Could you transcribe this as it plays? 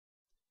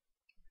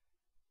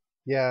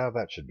Yeah,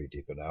 that should be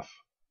deep enough.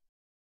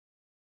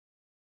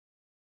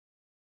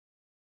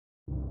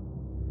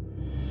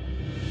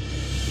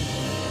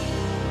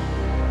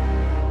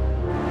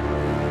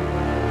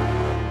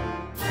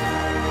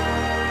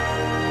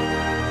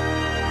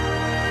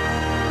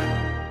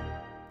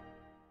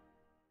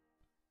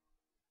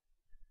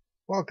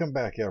 Welcome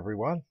back,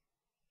 everyone.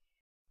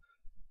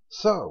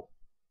 So,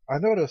 I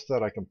noticed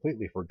that I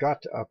completely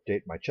forgot to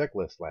update my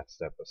checklist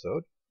last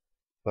episode,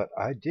 but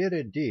I did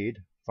indeed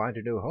find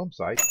a new home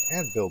site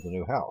and build a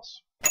new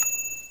house.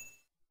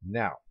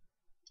 Now,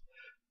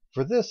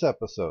 for this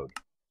episode,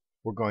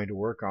 we're going to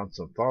work on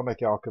some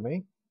thalamic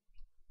alchemy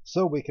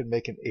so we can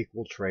make an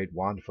equal trade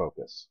wand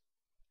focus.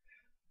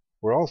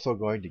 We're also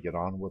going to get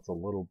on with a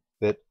little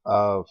bit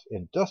of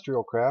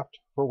industrial craft,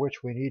 for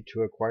which we need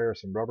to acquire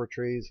some rubber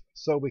trees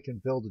so we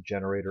can build a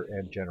generator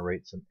and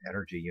generate some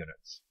energy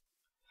units.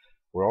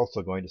 We're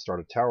also going to start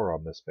a tower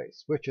on this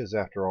base, which is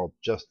after all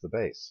just the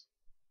base.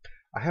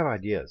 I have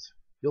ideas.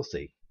 You'll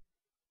see.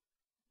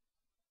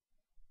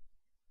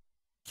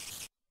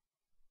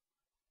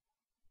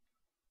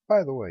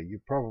 By the way,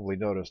 you've probably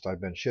noticed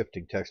I've been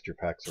shifting texture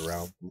packs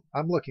around.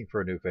 I'm looking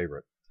for a new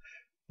favorite.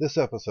 This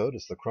episode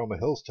is the Chroma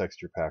Hills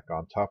texture pack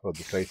on top of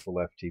the Faithful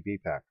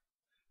FTB pack.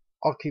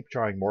 I'll keep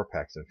trying more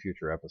packs in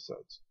future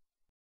episodes.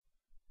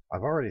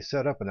 I've already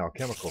set up an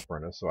alchemical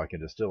furnace so I can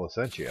distill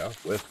essentia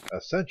with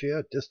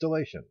essentia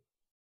distillation.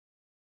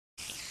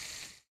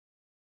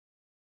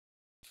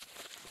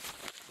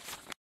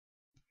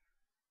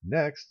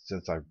 Next,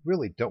 since I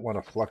really don't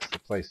want to flux the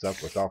place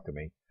up with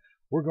alchemy,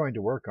 we're going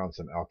to work on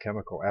some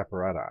alchemical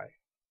apparatus.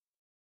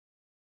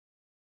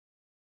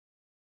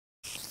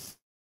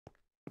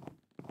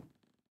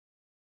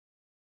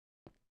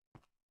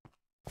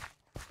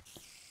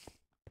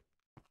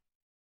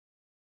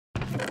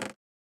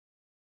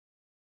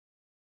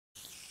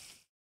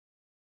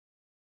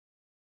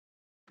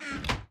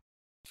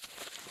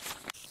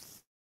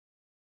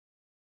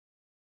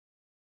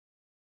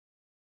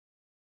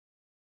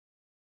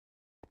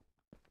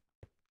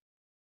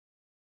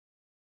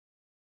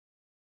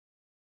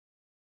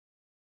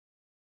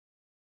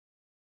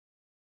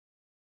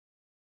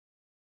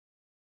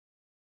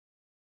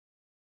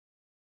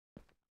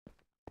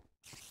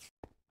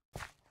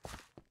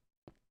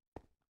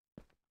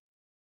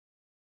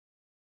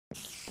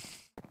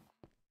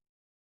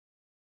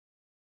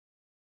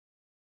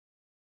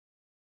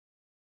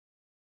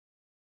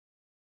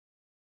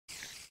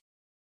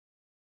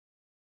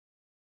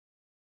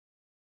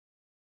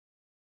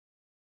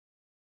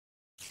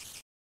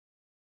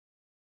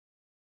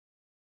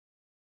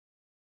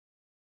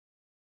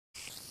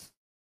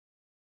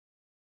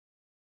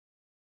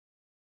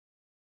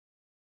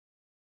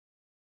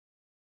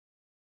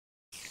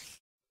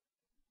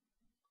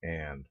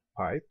 And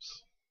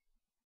pipes.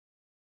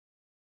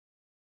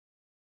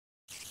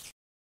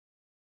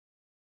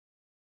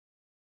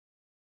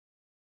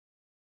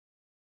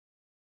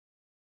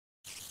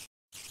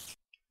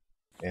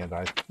 And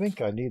I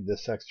think I need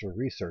this extra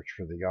research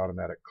for the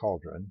automatic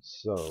cauldron,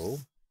 so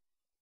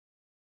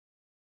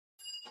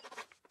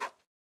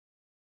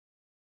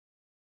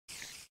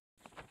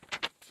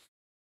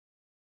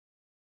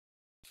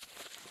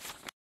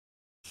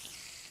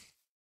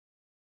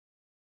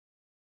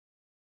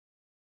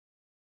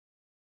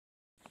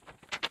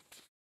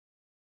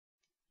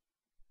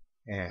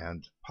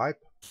and pipe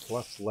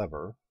plus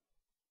lever.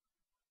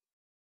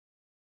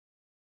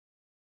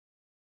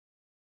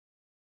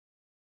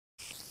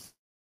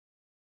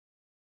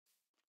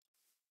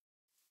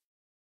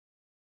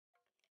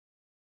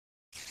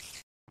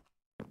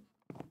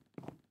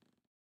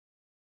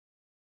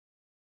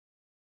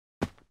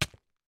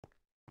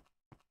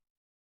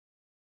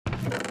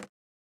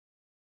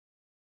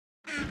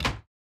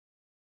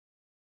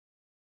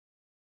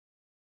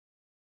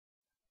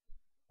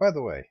 By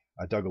the way,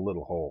 I dug a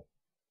little hole.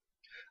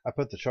 I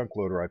put the chunk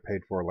loader I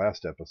paid for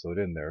last episode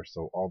in there,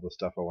 so all the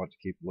stuff I want to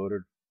keep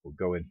loaded will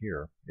go in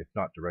here, if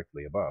not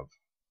directly above.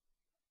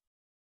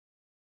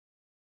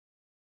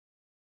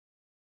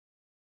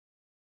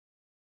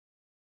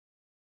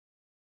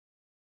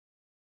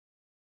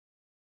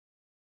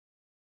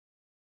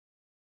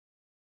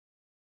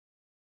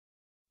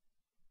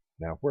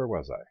 Now, where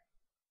was I?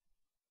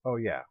 Oh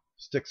yeah,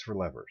 sticks for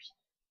levers.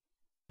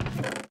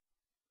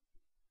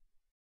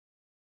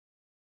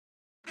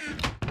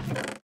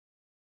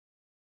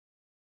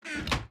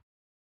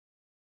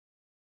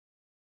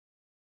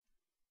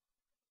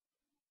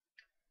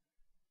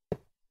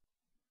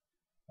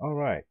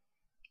 Alright,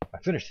 I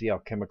finished the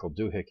alchemical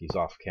doohickeys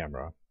off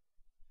camera.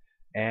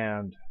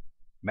 And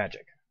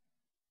magic.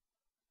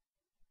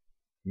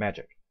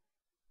 Magic.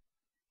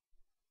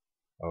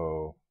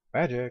 Oh,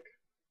 magic.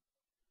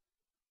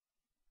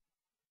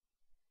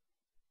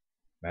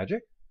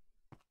 Magic?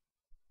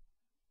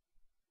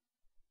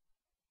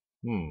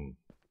 No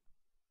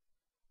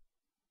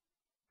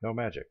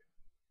magic.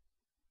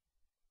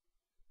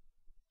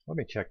 Let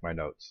me check my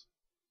notes.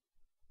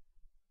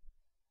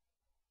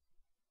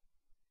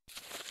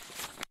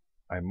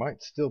 I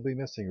might still be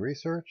missing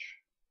research,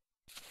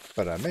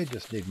 but I may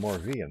just need more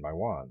V in my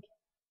wand.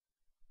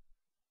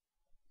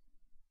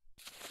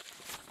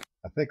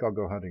 think I'll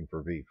go hunting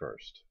for V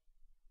first.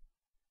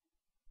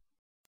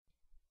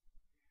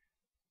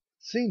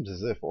 Seems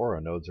as if aura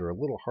nodes are a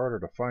little harder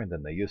to find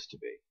than they used to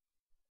be.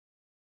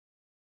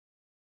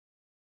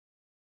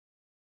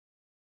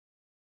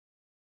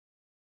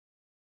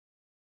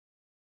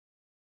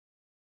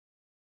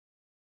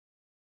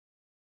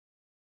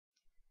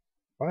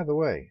 By the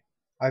way,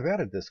 I've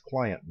added this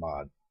client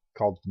mod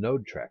called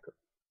Node Tracker.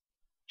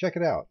 Check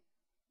it out.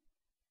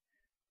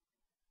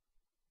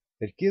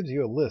 It gives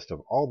you a list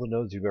of all the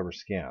nodes you've ever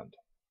scanned,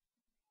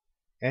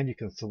 and you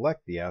can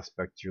select the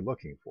aspects you're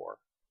looking for.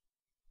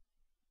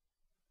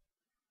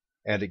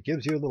 And it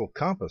gives you a little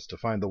compass to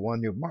find the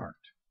one you've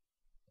marked.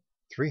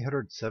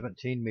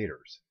 317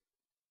 meters.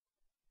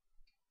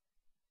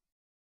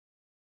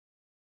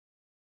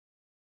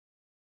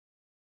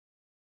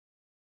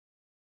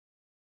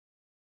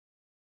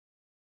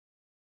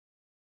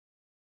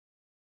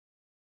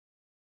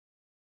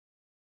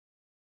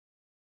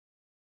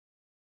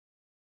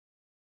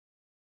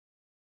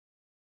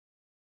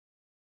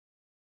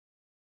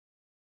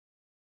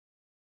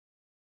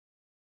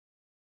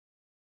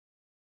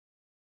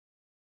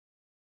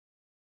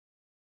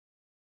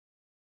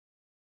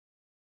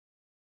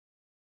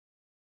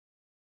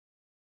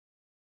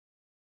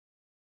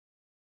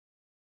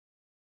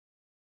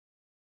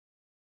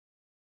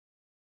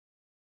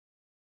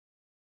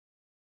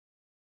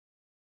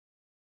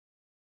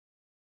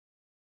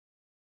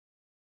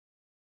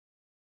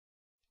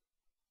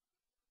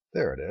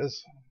 There it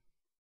is.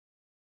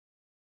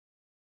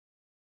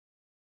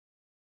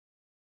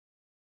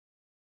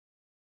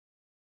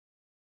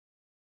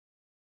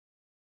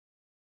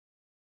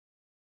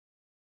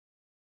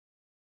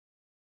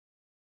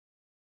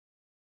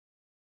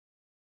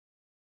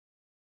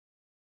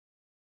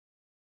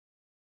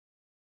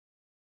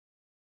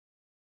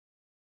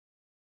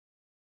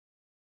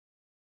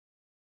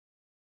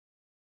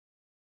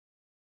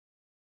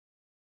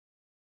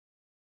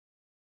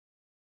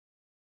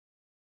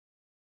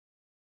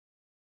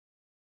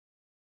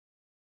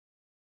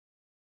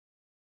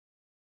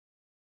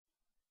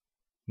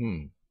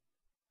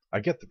 I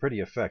get the pretty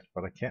effect,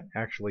 but I can't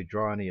actually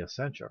draw any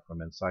essentia from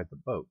inside the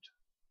boat.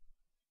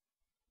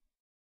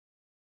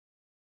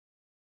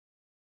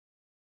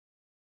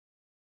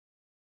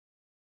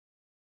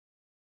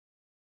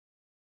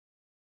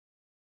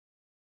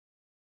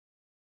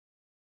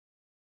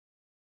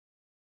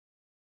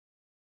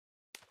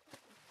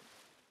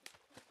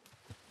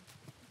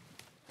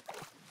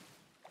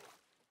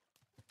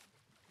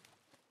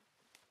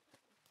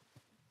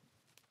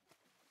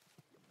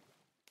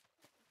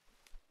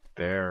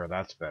 There,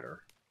 that's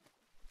better.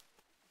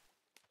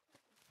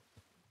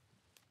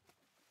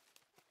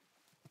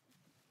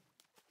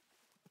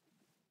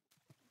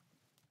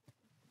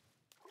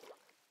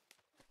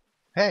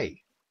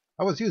 Hey,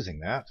 I was using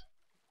that.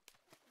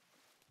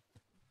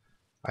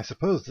 I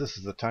suppose this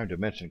is the time to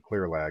mention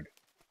clear lag.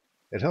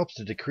 It helps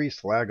to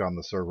decrease lag on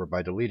the server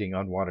by deleting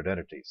unwanted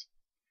entities.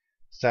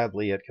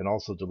 Sadly, it can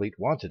also delete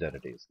wanted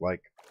entities,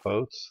 like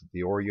boats,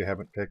 the ore you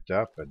haven't picked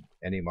up, and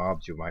any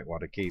mobs you might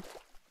want to keep.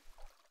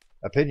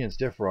 Opinions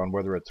differ on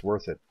whether it's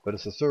worth it, but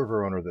it's the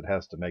server owner that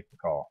has to make the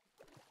call.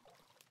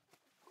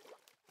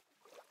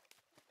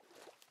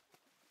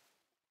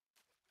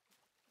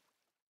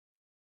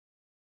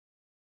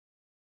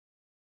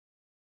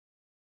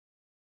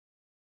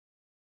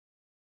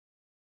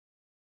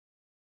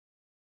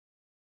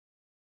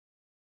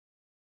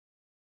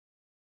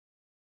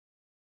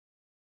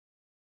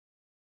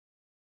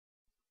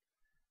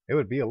 It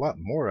would be a lot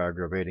more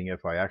aggravating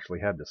if I actually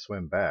had to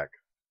swim back.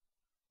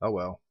 Oh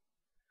well.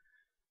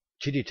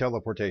 Cheaty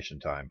teleportation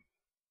time.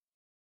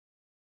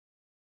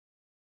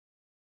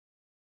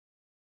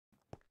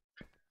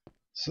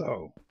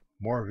 So,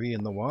 more V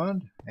in the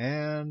wand,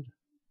 and...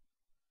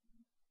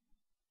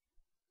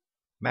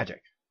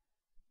 magic.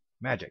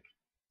 Magic.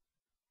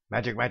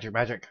 Magic, magic,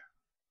 magic.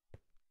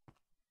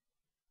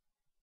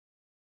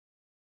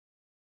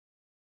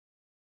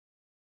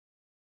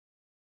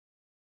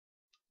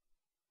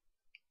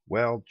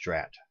 Well,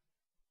 drat.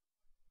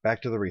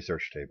 Back to the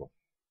research table.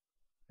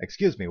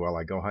 Excuse me while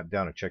I go hunt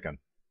down a chicken.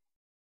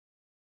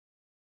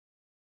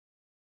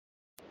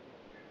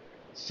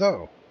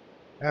 So,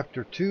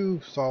 after 2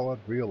 solid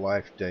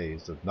real-life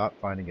days of not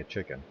finding a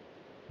chicken,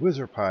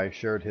 WizardPie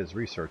shared his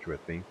research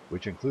with me,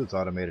 which includes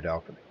automated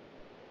alchemy.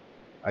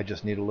 I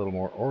just need a little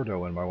more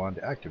Ordo in my wand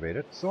to activate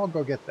it, so I'll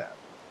go get that.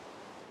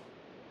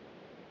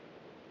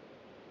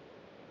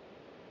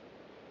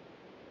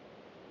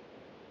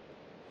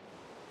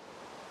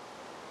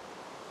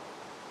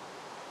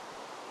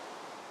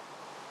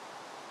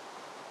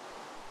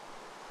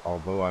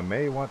 Although I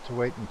may want to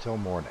wait until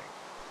morning.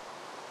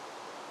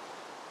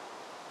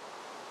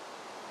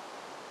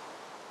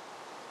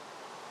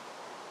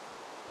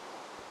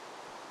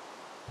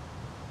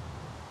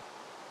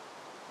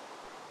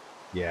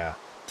 Yeah,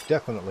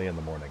 definitely in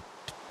the morning.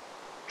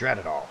 Drat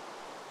it all.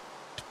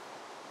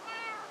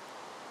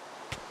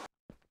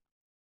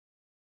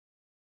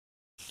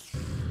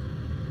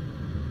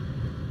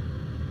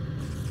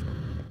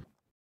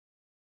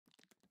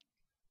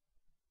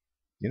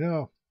 You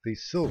know,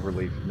 These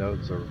silverleaf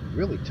nodes are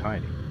really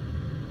tiny.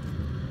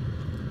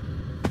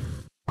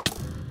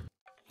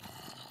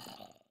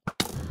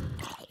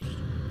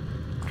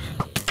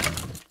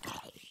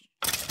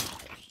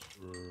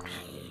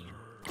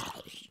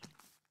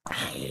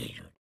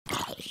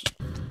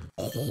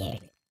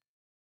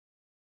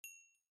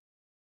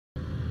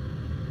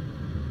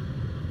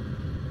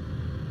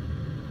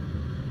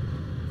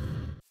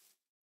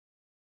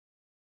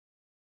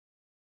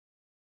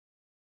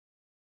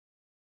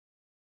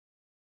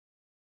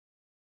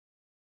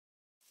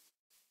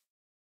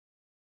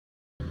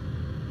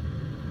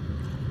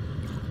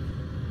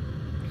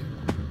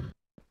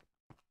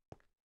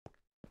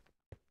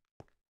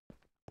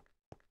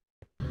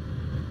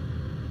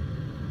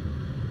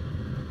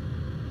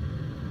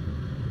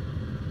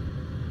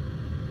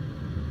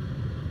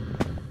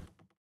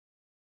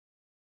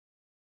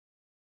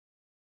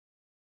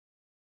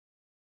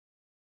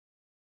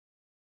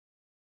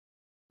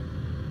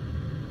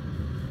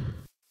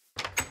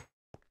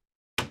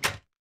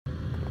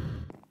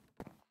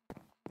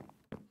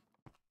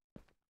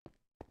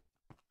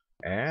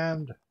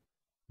 And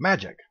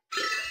magic!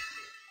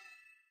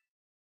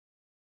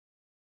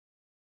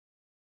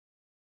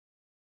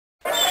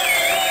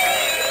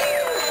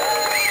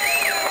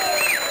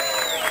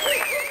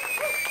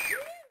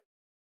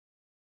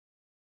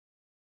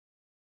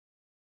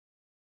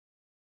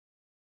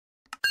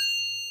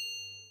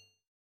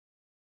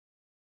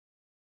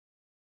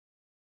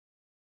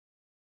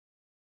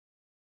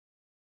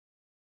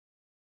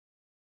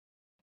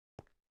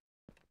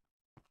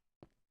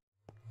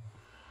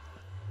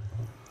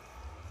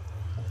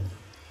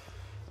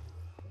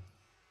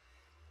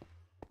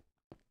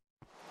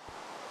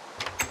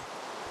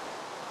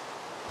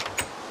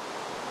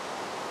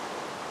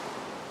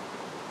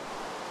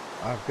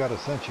 I've got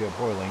Essentia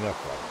boiling up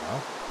right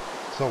now,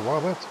 so while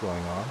that's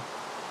going on,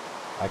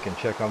 I can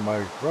check on my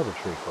rubber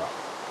tree crop.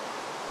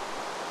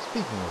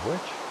 Speaking of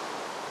which,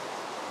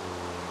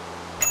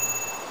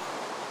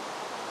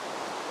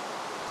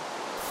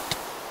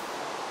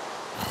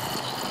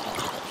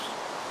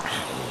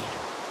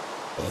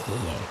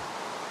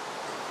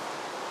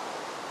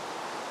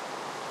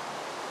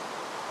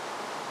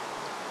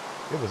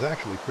 it was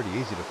actually pretty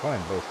easy to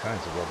find both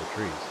kinds of rubber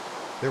trees.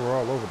 They were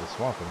all over the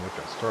swamp in which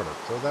I started,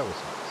 so that was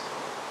nice.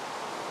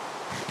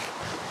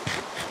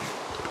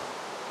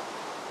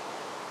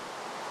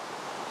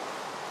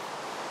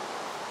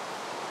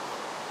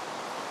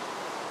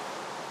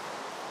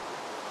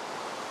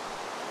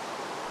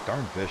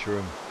 Darn fish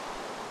room.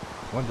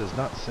 One does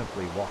not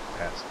simply walk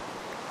past it.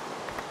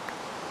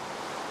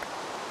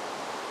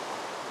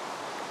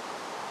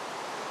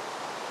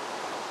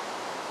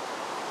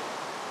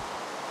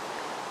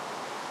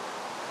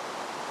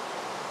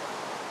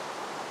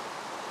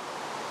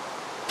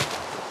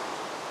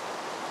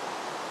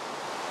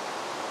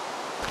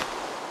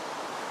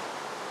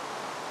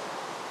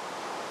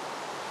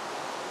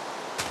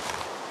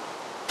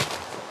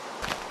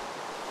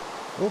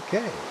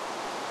 Okay.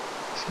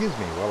 Excuse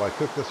me while I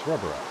cook this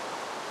rubber up.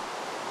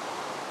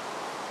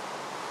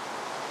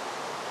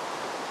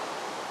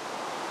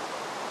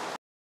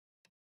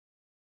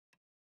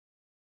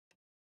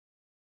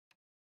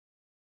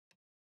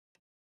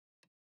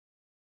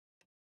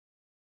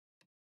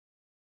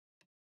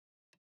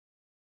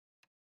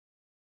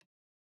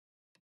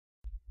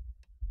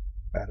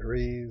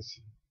 Batteries.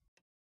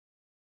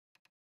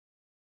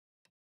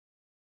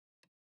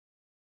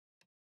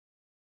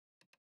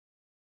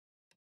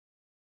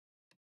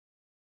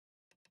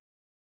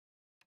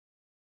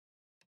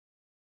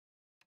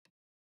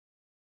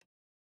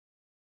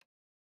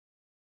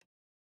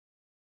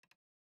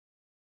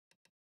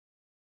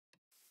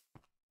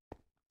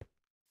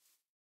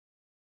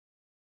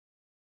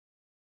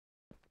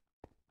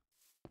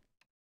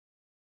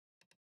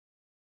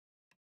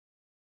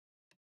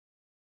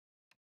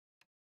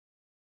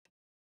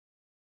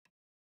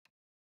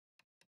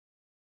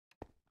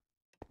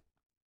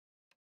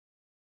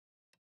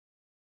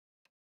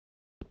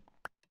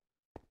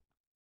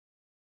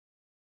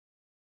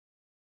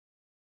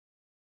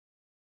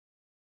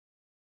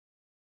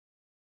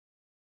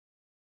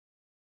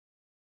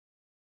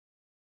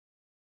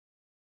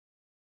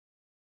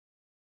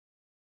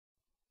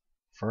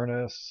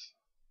 Furnace.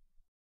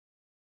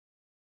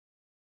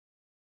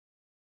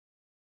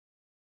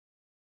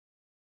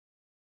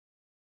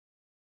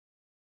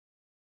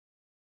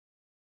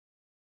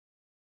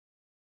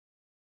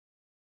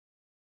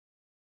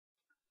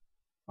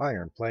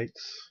 Iron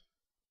plates.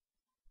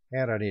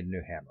 And I need a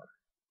new hammer.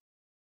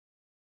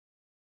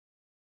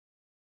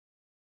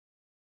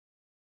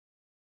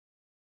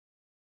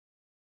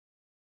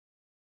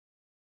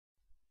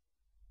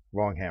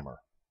 Wrong hammer.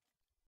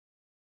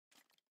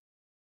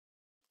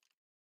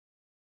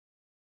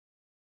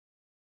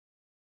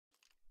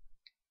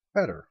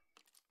 Better.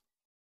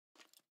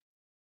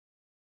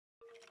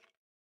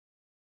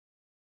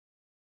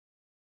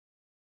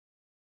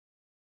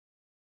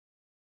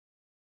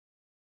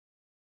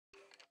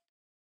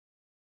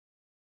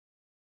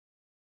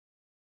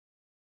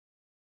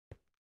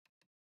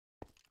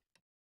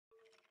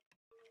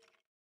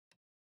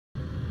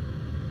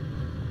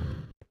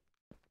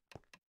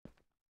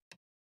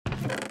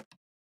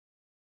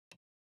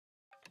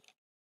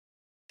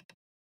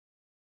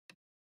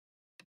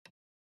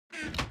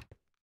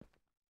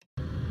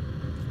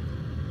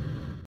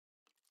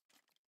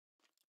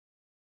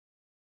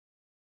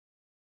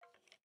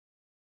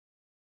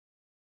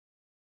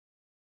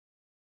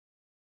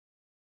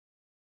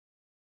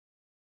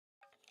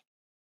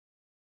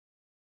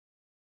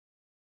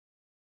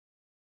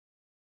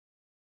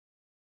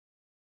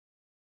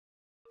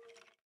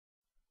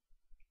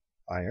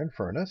 Iron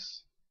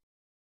furnace.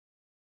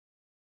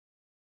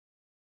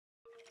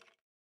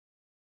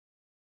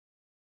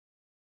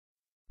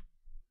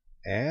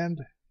 And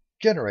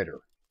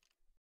generator.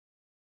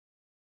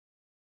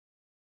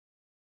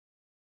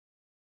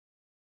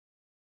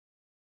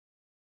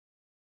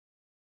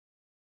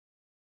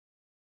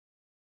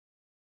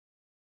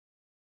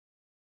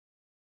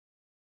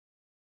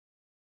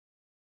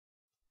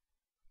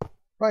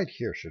 Right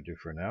here should do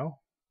for now.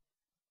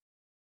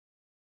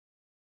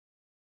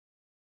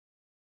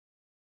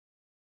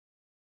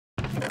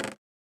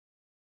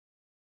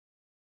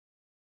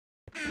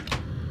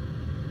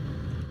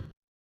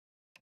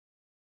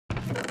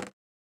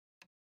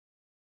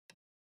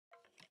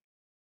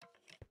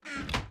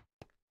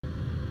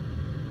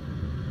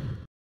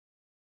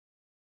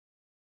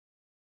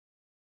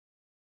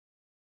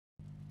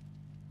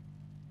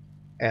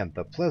 And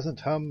the pleasant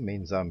hum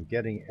means I'm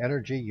getting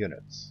energy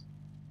units.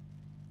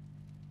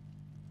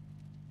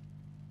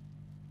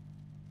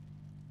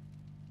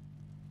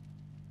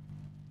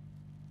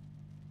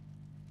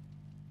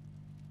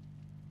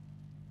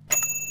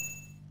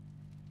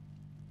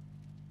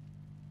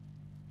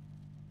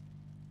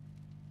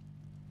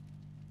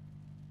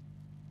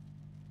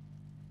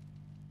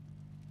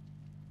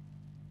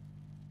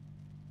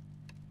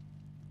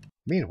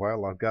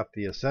 Meanwhile, I've got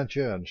the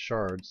essentia and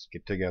shards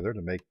get together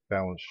to make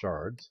balanced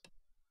shards.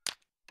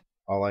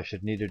 All I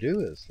should need to do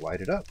is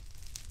light it up.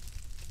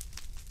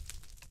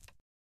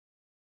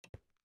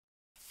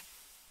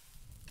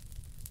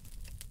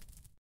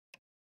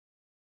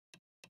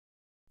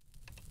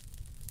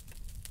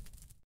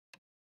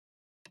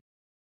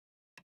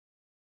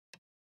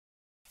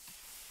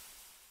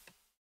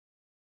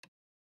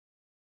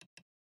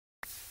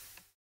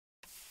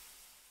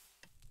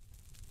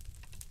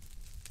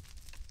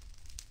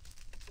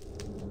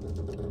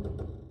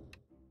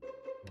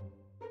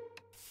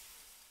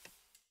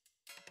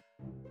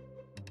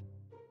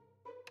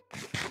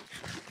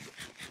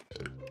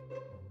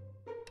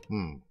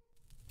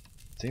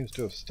 Seems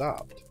to have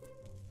stopped.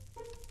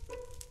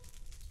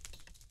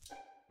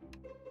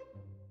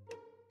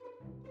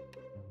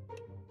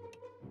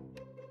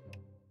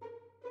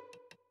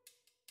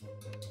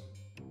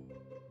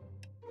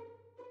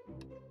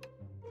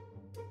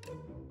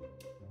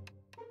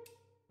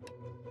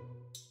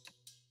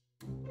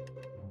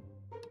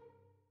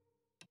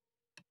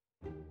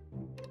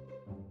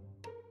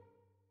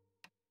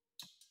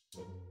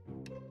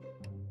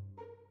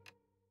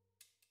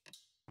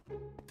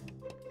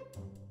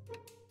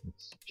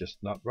 It's just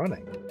not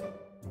running.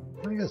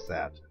 Why is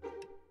that?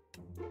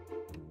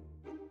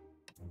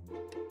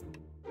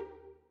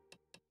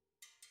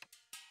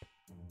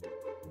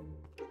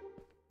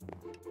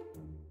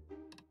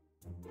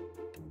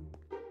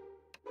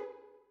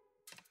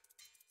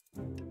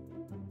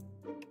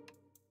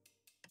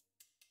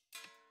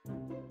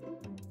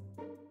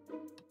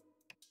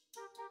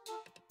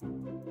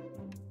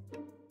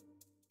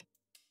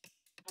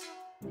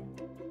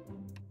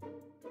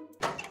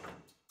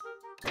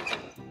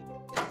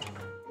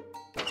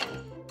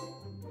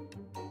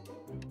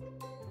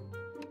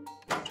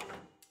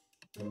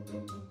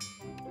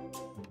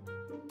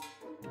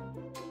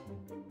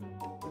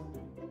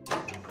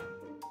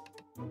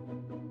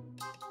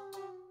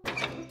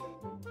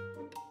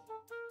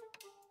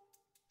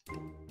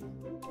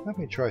 Let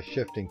me try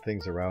shifting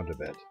things around a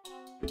bit.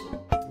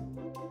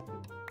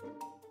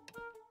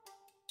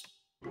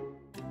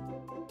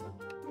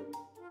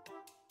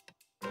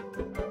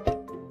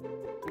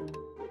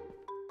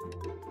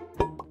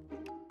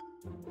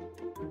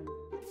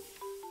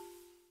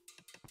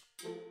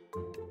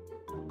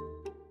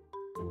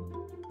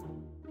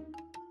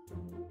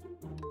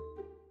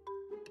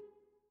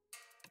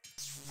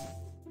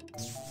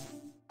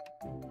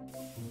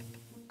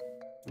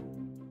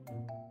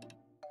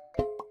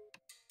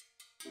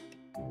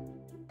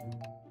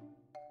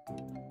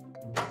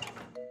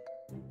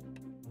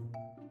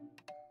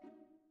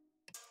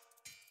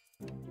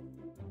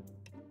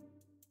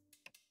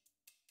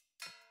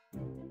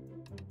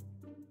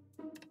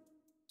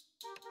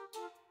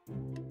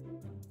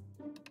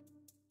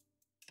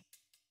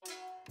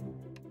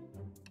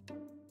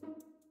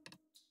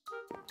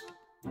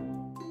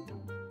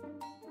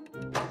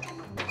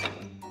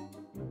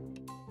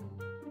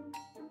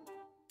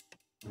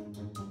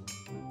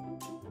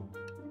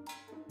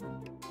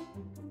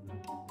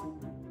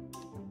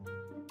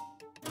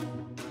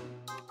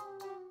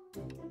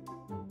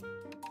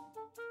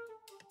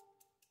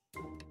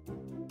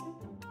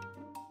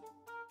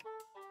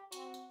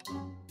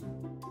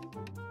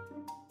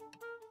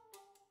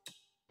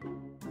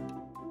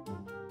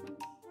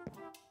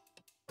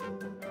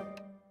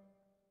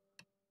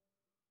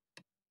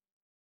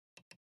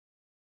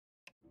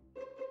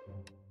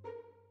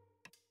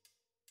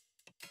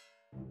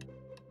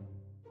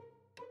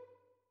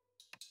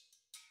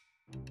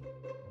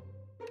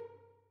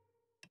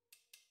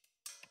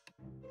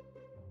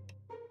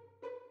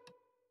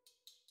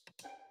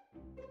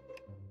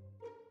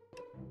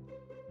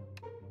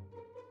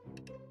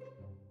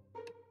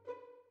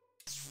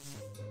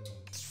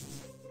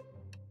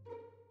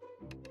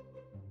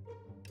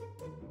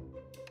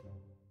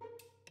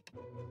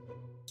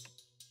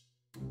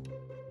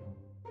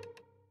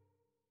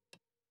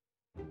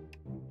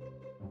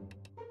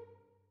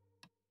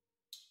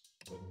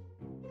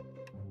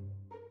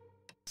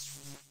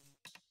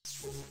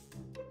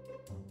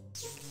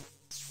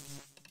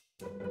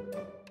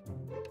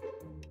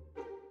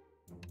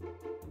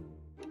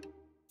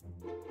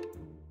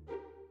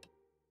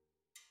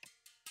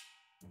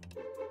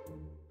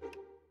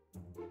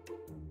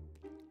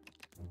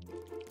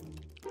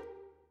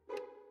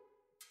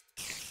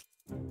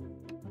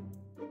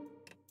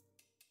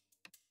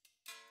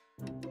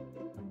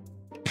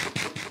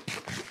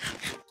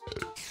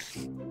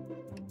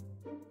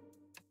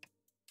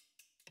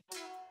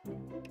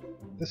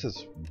 This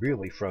is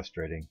really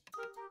frustrating.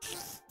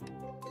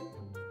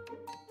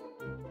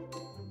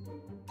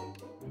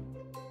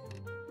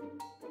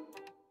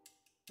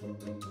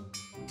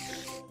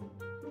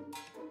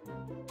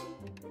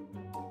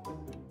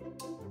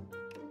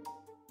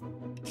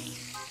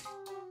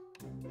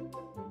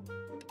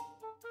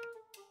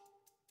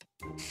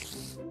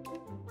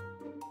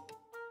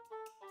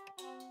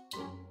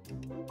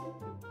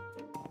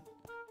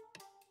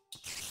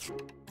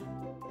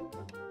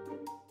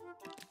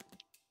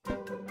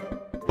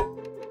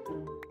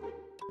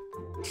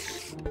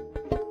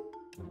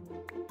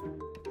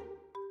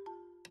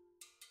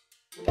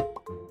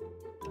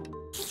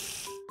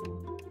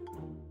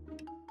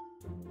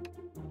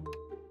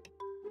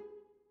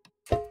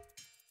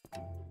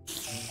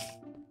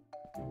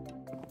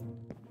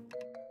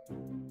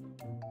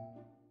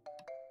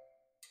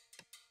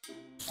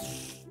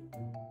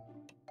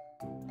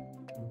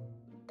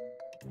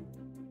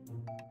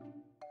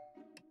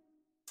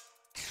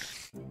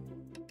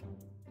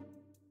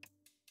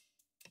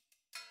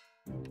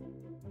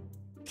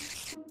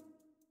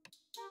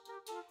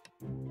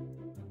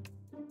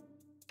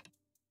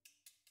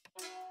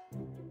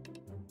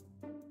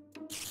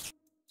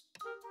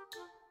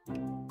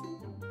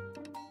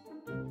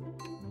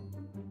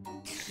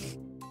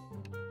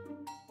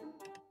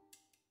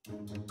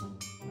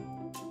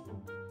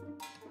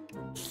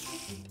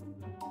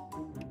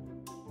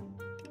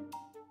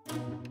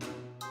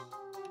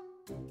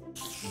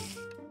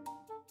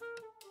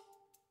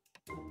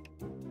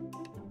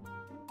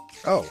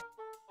 Oh,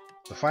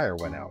 the fire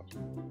went out.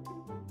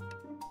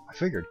 I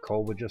figured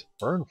coal would just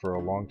burn for a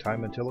long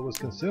time until it was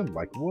consumed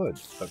like wood,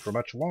 but for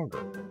much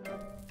longer.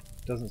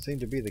 Doesn't seem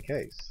to be the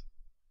case.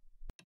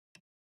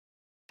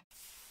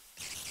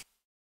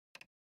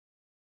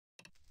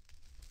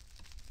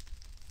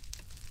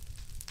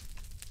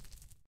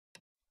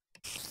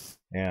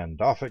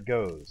 And off it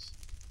goes.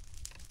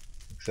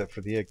 Except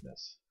for the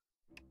Ignis.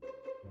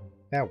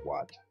 Now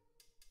what?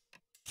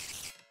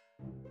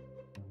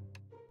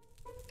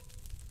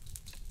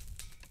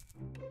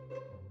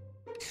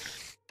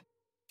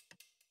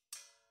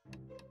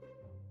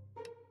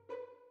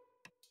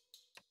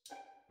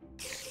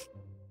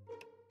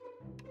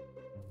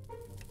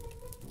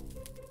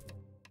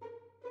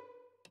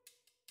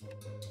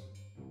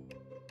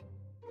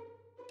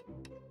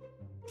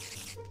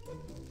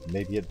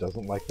 Maybe it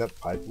doesn't like that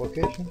pipe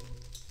location?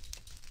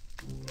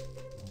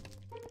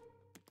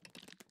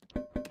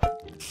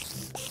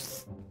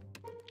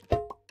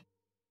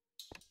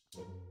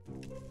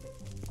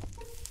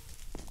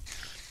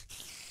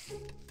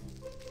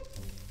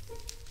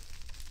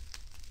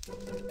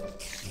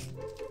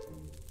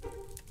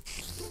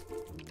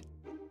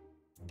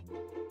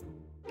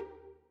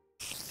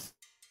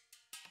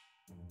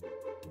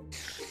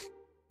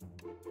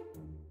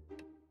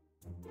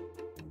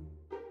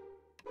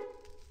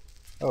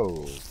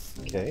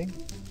 Okay.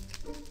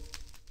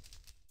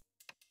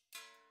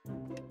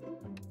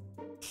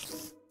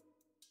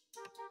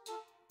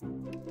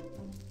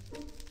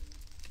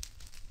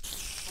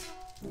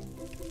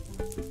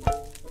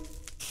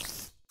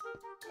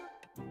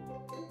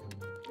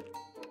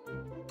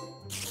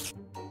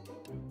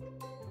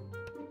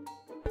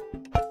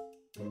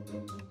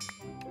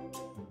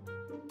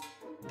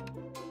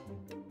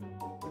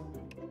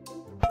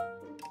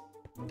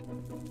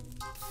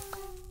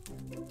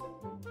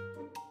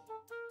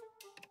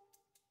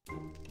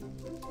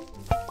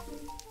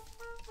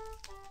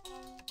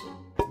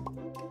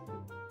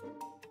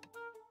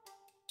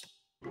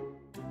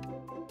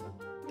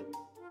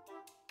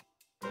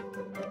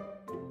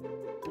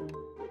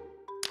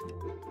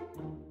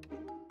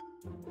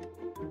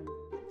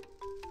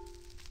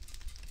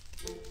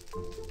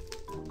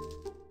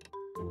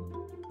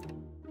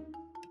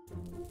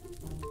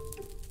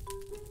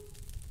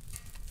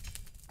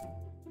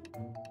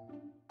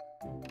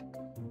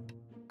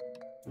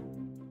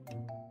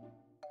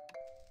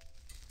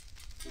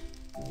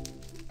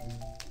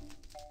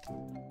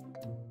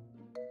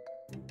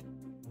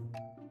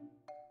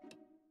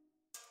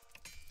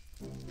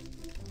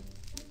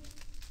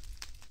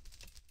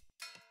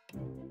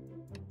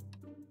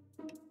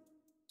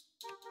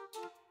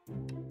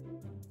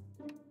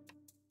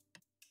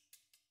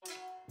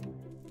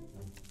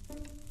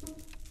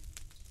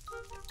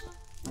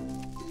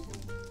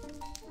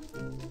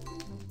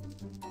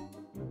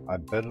 I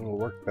bet it'll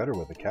work better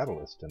with a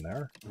catalyst in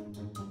there.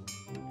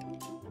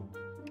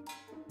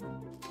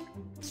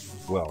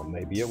 Well,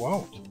 maybe it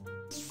won't.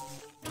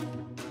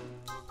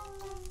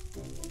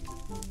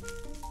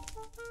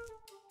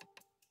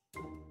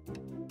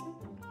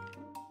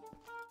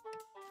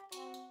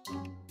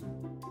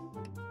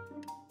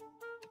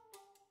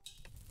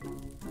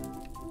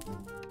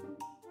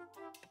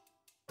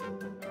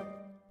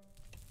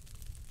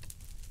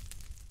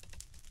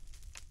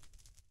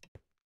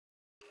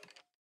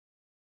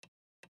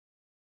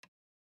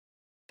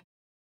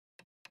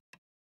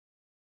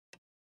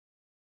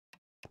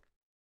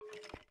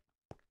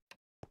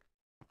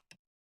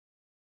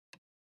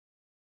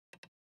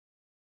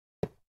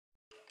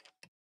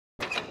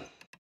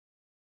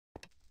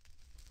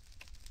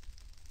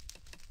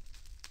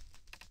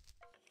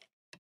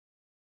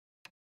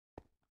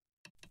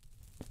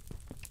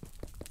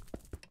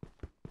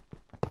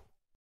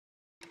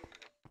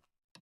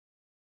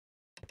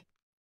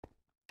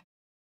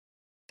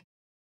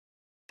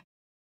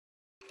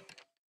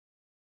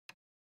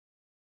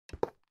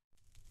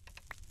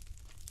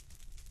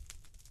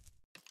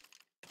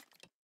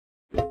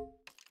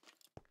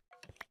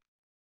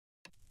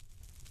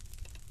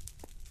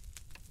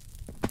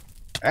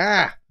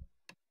 Ah!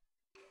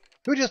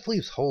 Who just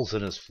leaves holes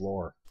in his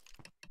floor?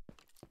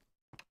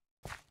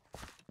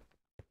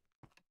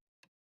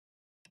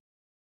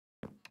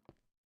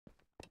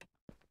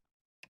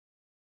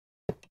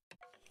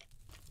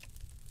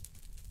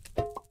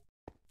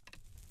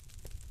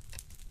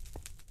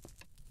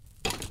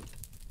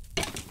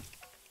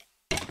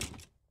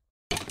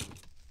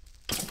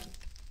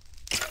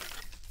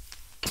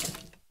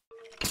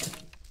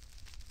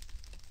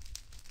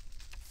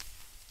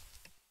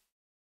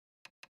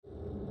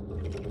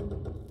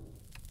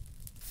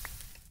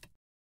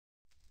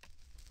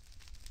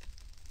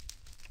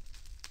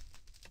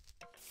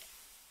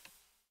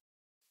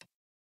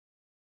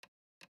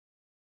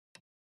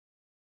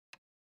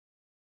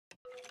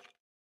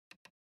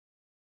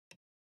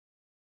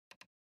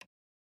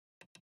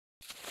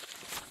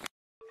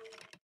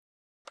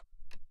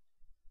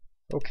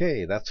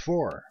 Okay, that's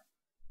 4.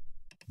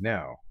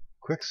 Now,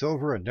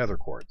 quicksilver and nether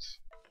quartz.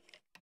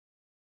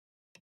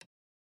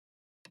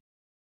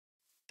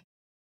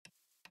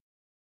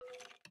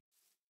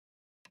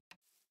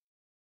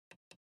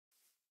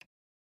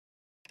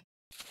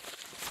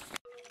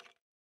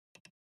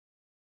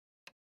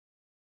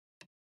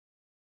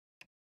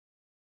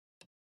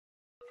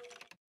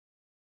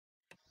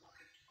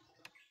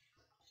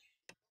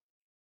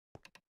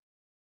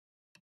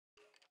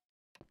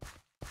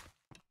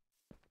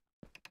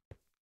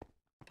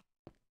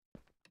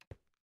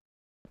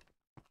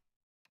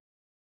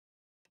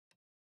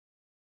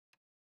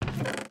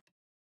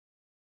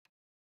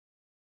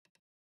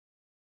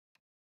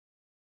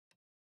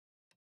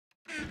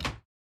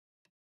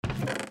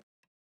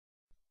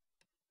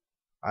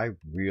 I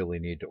really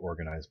need to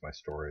organize my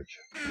storage.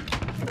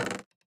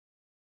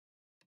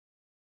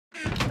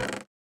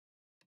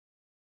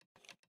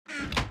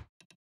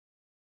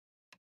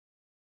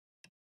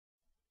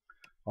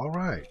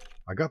 Alright,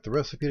 I got the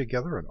recipe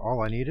together and all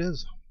I need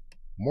is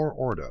more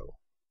ordo.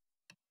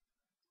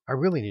 I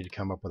really need to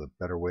come up with a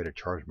better way to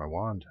charge my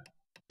wand.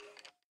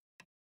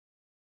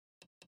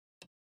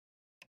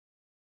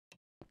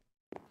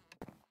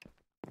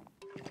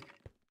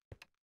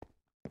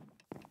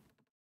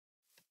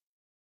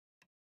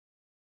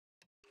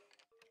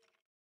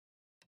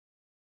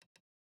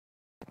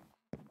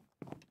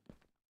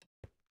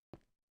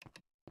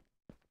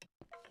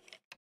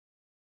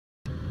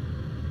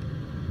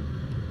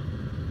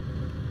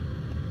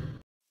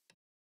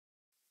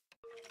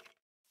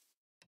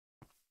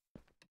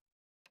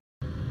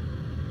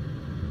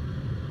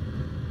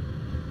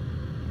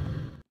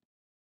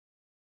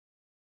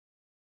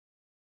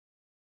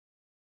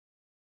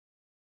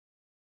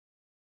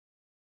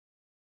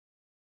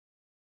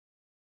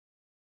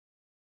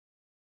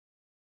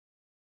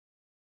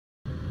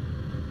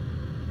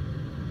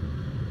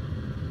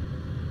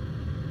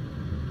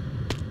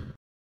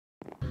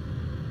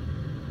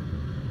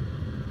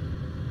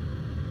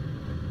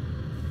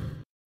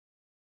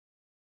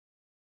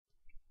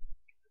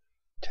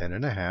 Ten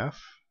and a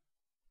half.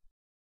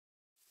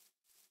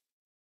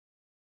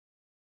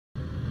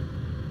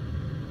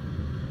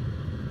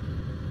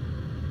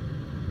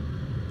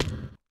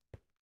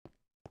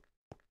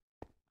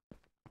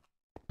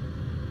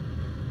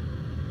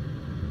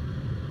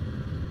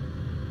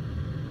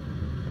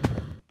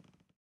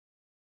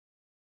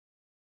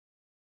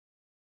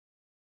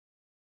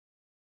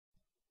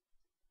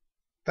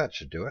 That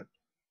should do it.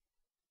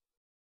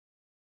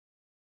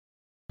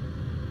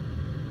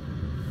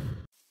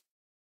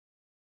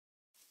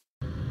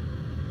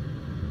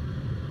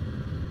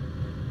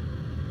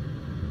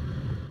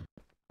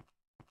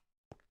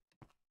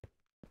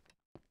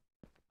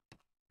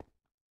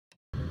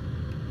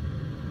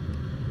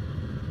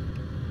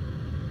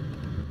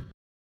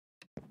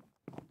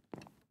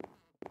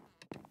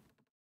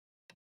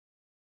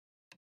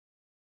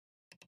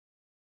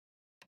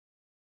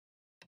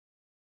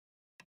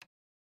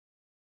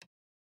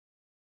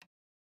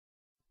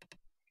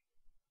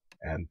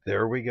 And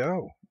there we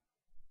go.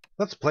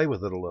 Let's play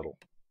with it a little.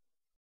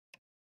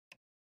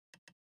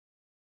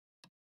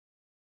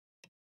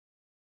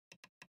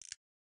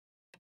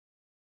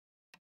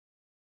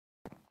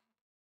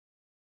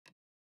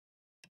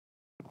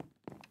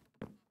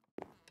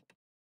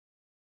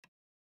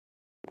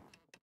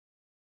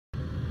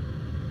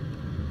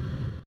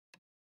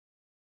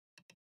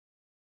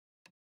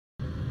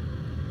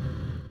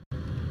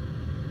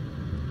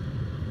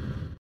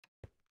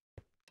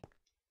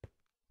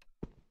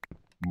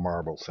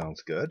 Marble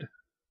sounds good.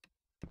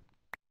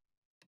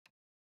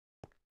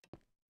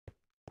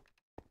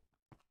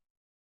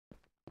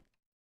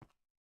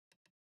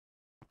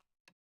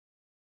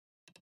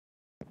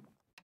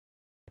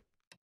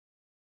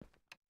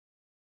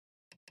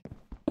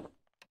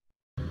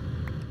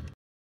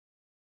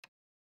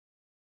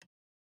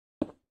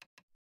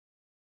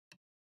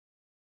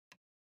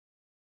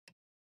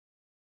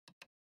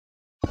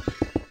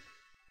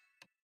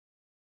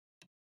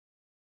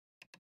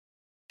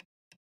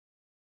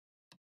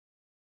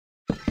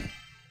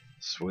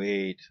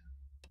 Sweet.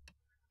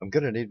 I'm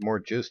gonna need more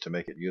juice to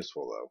make it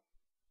useful, though.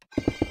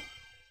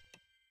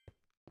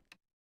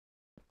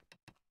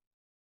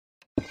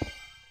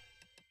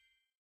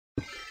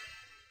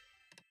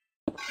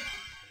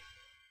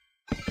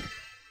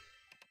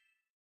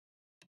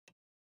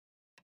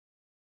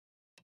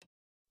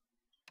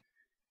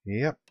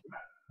 Yep,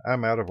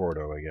 I'm out of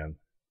ordo again.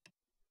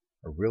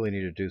 I really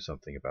need to do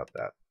something about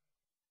that.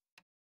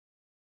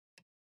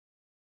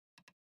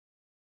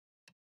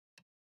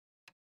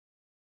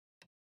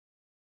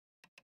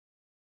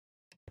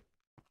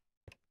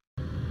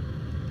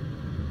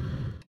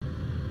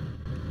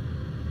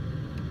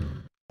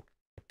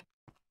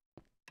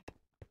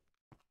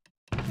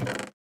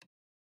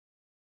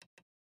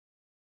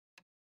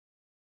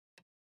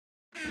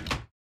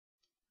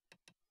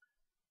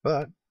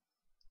 But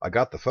I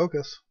got the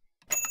focus.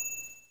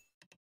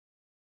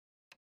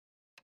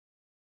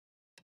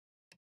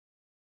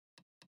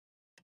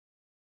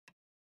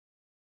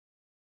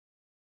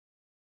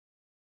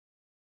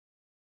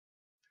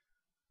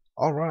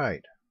 All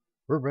right,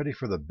 we're ready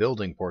for the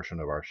building portion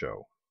of our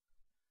show.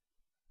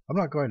 I'm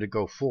not going to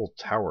go full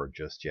tower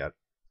just yet.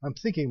 I'm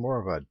thinking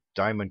more of a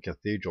diamond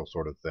cathedral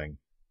sort of thing.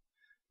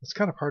 It's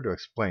kind of hard to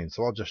explain,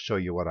 so I'll just show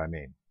you what I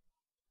mean.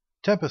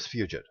 Tempus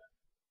Fugit.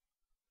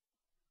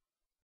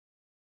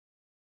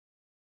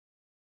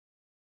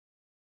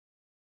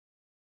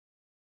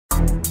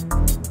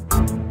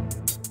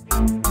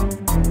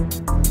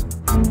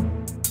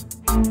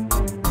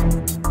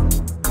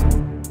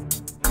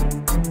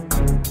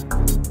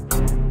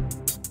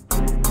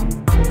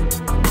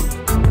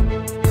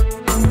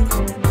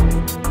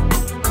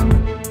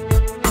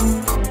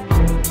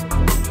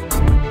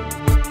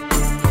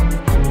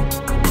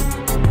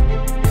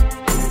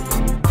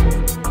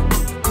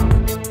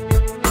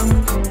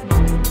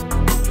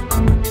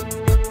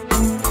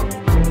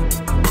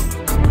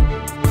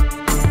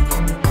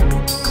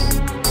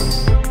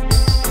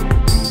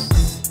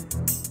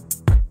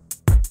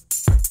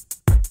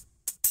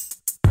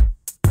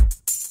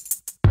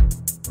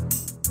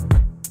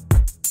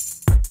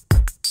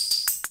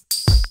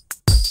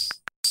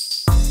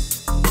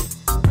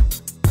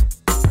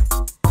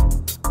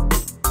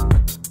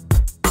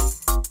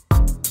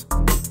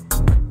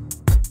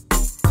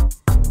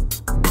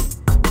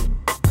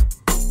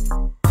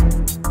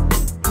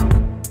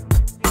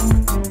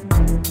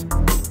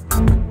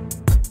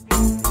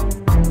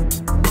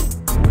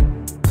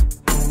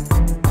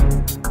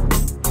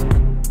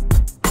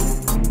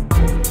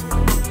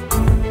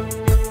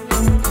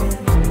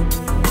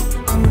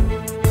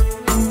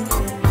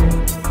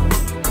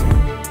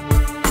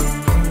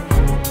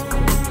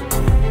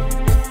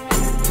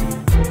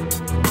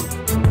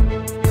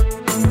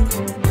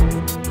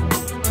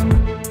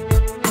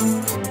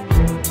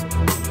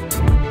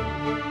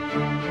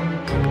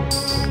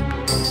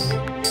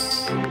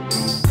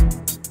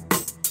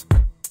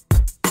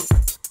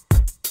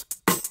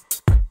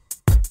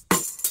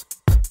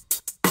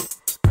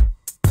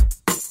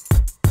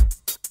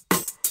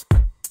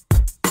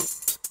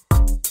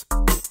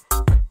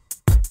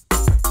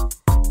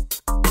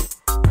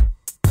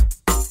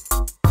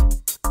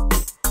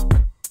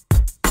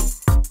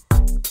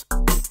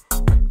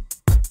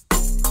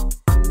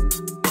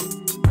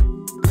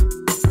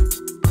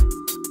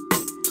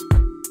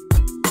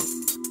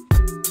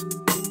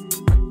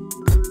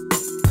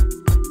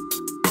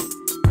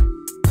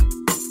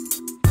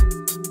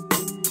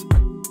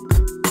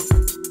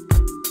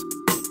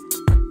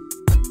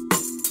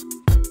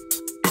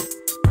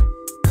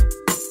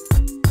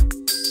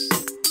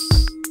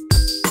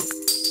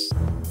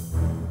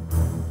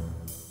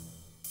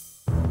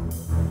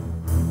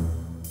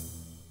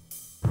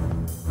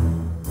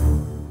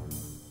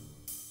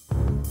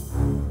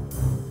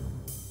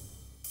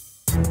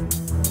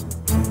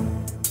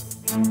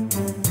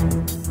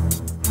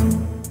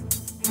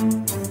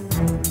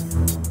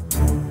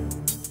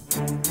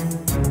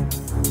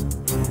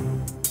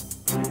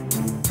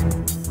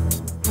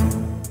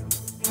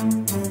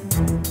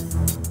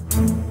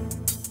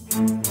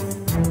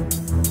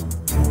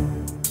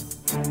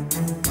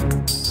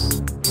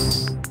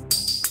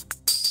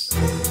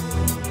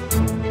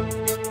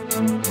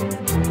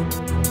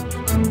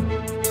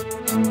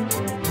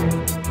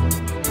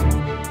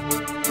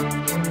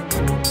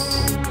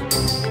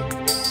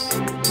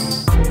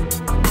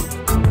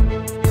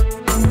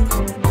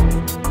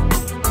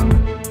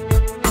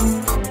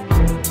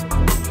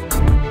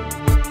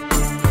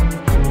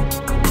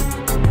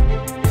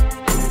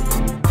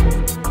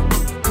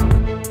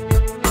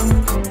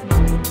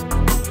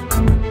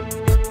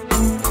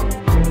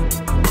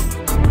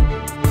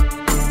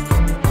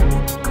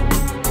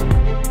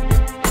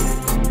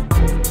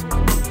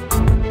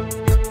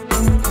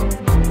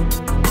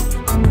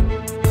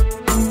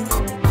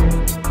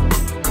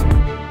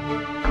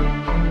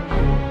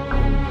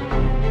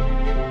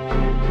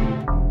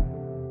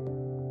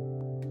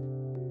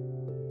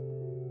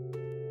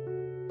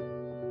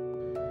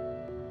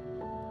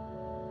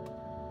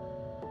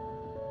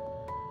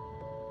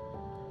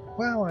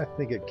 Well, I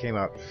think it came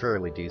out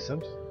fairly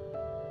decent.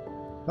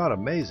 Not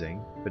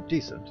amazing, but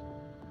decent.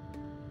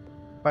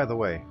 By the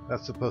way,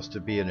 that's supposed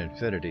to be an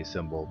infinity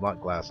symbol, not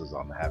glasses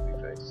on the happy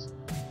face.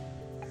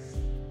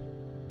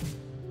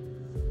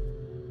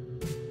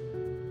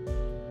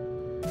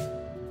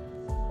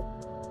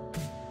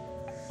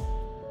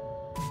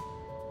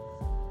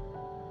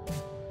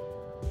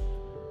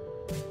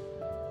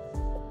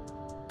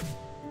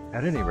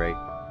 At any rate,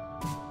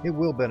 it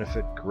will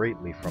benefit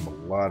greatly from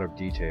a lot of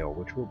detail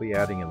which we'll be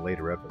adding in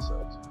later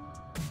episodes.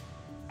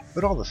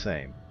 But all the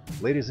same,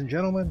 ladies and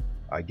gentlemen,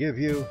 I give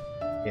you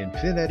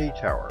Infinity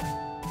Tower.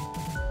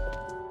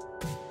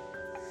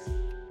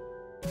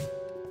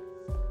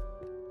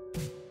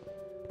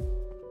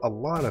 A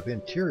lot of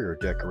interior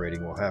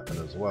decorating will happen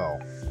as well,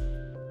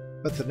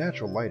 but the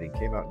natural lighting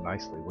came out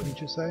nicely,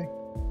 wouldn't you say?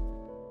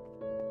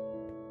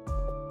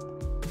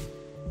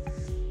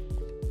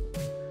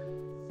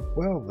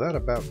 Well, that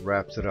about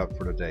wraps it up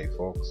for today,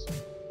 folks.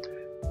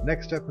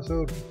 Next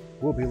episode,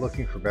 we'll be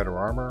looking for better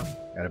armor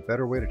and a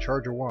better way to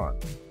charge a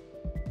wand.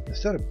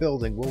 Instead of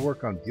building, we'll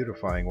work on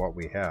beautifying what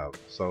we have,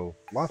 so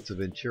lots of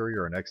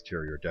interior and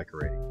exterior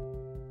decorating.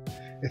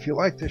 If you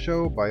liked the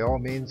show, by all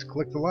means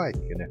click the like,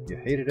 and if you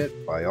hated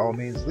it, by all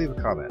means leave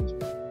a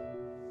comment.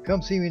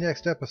 Come see me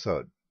next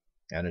episode,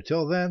 and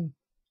until then,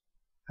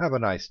 have a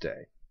nice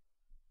day.